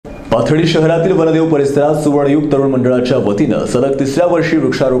पाथर्डी शहरातील वनदेव परिसरात सुवर्णयुग तरुण मंडळाच्या वतीनं सलग तिसऱ्या वर्षी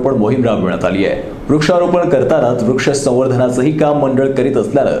वृक्षारोपण मोहीम राबविण्यात आली आहे। वृक्षारोपण करतानाच वृक्ष संवर्धनाचंही काम मंडळ करीत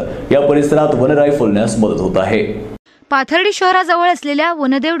असल्यानं या परिसरात वनराई फुलण्यास मदत होत आहे। पाथर्डी शहराजवळ असलेल्या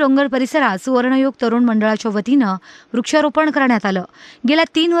वनदेव डोंगर परिसरात सुवर्णयुग तरुण मंडळाच्या वतीनं वृक्षारोपण करण्यात आलं। गेल्या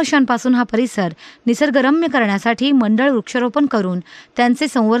 3 वर्षांपासून हा परिसर निसर्गरम्य करण्यासाठी मंडळ वृक्षारोपण करून त्यांचे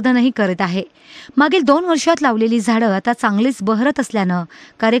संवर्धनही करत आहे। मागील 2 वर्षात लावलेली झाडं आता चांगलीच बहरत असल्यानं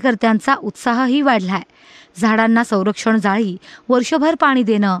कार्यकर्त्यांचा उत्साहही वाढलाय। झाडांना संरक्षण जाळी, वर्षभर पाणी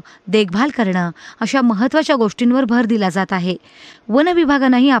देणं, देखभाल करणं अशा महत्त्वाच्या गोष्टींवर भर दिला जात आहे। वन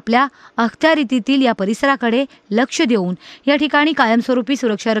विभागानेही आपल्या अखत्यारीतील या परिसराकडे लक्ष देऊन या ठिकाणी कायमस्वरूपी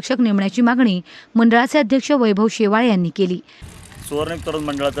सुरक्षारक्षक नेमण्याची मागणी मंडळाचे अध्यक्ष वैभव शेवाळे यांनी केली। सुवर्णयुग तरुण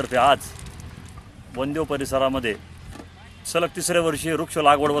मंडळातर्फे आज वनदेव परिसरामध्ये सलग तिसऱ्या वर्षी वृक्ष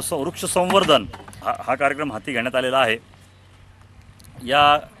लागवड व वृक्ष संवर्धन हा कार्यक्रम हाती घेण्यात आलेला आहे।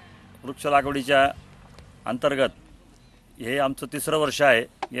 या वृक्ष लागवडीच्या अंतर्गत हे आमचं तिसरं वर्ष आहे।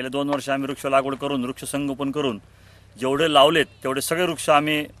 गेले 2 वर्ष आम्ही वृक्ष लागवड करून वृक्ष संगोपन करून जेवढे लावलेत तेवढे सगळे वृक्ष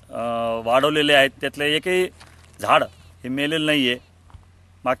आम्ही वाढवलेले आहेत। त्यातले एकही झाड हे मेलेलं नाही आहे।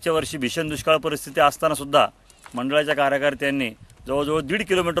 मागच्या वर्षी भीषण दुष्काळ परिस्थिती असताना सुद्धा मंडळाच्या कार्यकर्त्यांनी जवळजवळ 1.5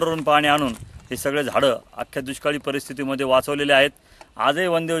 किलोमीटरवरून पाणी आणून हे सगळे झाडं अख्ख्या दुष्काळी परिस्थितीमध्ये वाचवलेले आहेत। आजही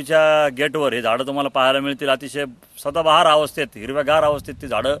वनदेवच्या गेटवर हे झाडं तुम्हाला पाहायला मिळतील। अतिशय सदाबहार अवस्थेत, हिरव्यागार अवस्थेत ती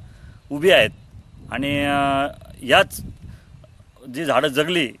झाडं उभी आहेत आणि याच जी झाडं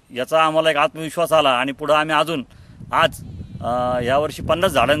जगली याचा आम्हाला एक आत्मविश्वास आला आणि पुढे आम्ही अजून आज यावर्षी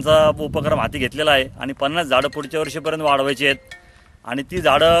 50 झाडांचा उपक्रम हाती घेतलेला आहे आणि 50 झाडं पुढच्या वर्षीपर्यंत वाढवायची आहेत आणि ती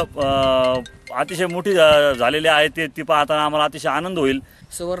झाडं अतिशय मोठी झालेली आहेत। ती पाहताना आम्हाला अतिशय आनंद होईल।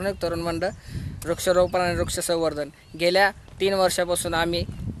 सुवर्णयुग तरुण मंडळ वृक्षारोपण आणि वृक्ष संवर्धन गेल्या 3 वर्षापासून आम्ही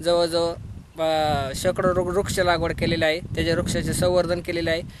जवळजवळ शेकडो वृक्ष लागवड केलेली आहे। त्याचे वृक्षाचे संवर्धन केलेले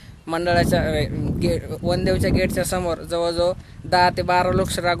आहे। मंडळाच्या वनदेवच्या गेटच्या समोर जवळजवळ 10 ते 12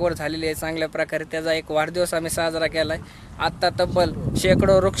 वृक्ष लागवड झालेली आहे चांगल्या प्रकारे। त्याचा एक वाढदिवस आम्ही साजरा केला आहे। आत्ता तब्बल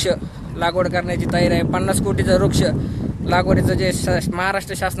शेकडो वृक्ष लागवड करण्याची तयारी आहे। 50 कोटीचं वृक्ष लागवडीचं जे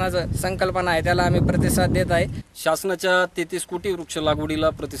महाराष्ट्र शासनाचं संकल्पना आहे त्याला आम्ही प्रतिसाद देत आहे। शासनाच्या 33 कोटी वृक्ष लागवडीला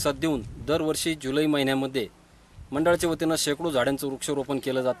प्रतिसाद देऊन दरवर्षी जुलै महिन्यामध्ये मंडळाच्या वतीनं शेकडो झाडांचं वृक्षारोपण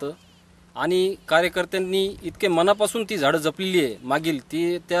केलं जातं आणि कार्यकर्त्यांनी इतके मनापासून ती झाडं जपलेली आहे। मागील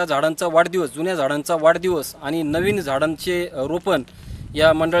त्या झाडांचा वाढदिवस, जुन्या झाडांचा वाढदिवस आणि नवीन झाडांचे रोपण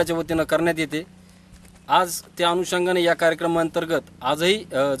या मंडळाच्या वतीनं करण्यात येते। आज त्या अनुषंगाने या कार्यक्रमांतर्गत आजही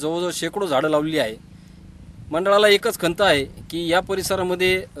जवळजवळ शेकडो झाडं लावलेली आहे। मंडळाला एकच खंत आहे की या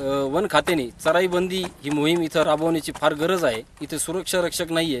परिसरामध्ये वन खात्याने चराईबंदी ही मोहीम इथं राबवण्याची फार गरज आहे। इथे सुरक्षा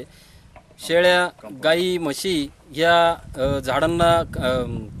रक्षक नाही आहे। शेळ्या, गाई, म्हशी ह्या झाडांना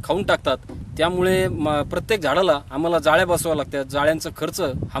खाऊन टाकतात। त्यामुळे प्रत्येक झाडाला आम्हाला जाळ्या बसवाव्या लागतात। जाळ्यांचा खर्च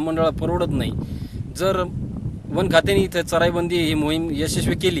हा मंडळाला परवडत नाही। जर वन खात्याने इथे चराईबंदी ही मोहीम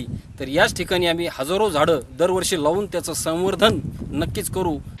यशस्वी केली तर याच ठिकाणी आम्ही हजारो झाडं दरवर्षी लावून त्याचं संवर्धन नक्कीच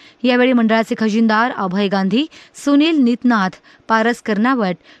करू। यावेळी मंडळाचे खजिनदार अभय गांधी, सुनील नितनाथ, पारस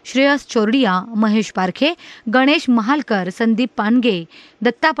कर्नावट, श्रेयस चोरडिया, महेश पारखे, गणेश महालकर, संदीप पानगे,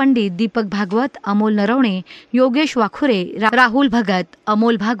 दत्ता पंडित, दीपक भागवत, अमोल नरवणे, योगेश वाखुरे, राहुल भगत,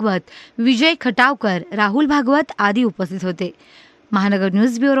 अमोल भागवत, विजय खटावकर, राहुल भागवत आदी उपस्थित होते। महानगर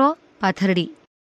न्यूज ब्युरो, पाथर्डी।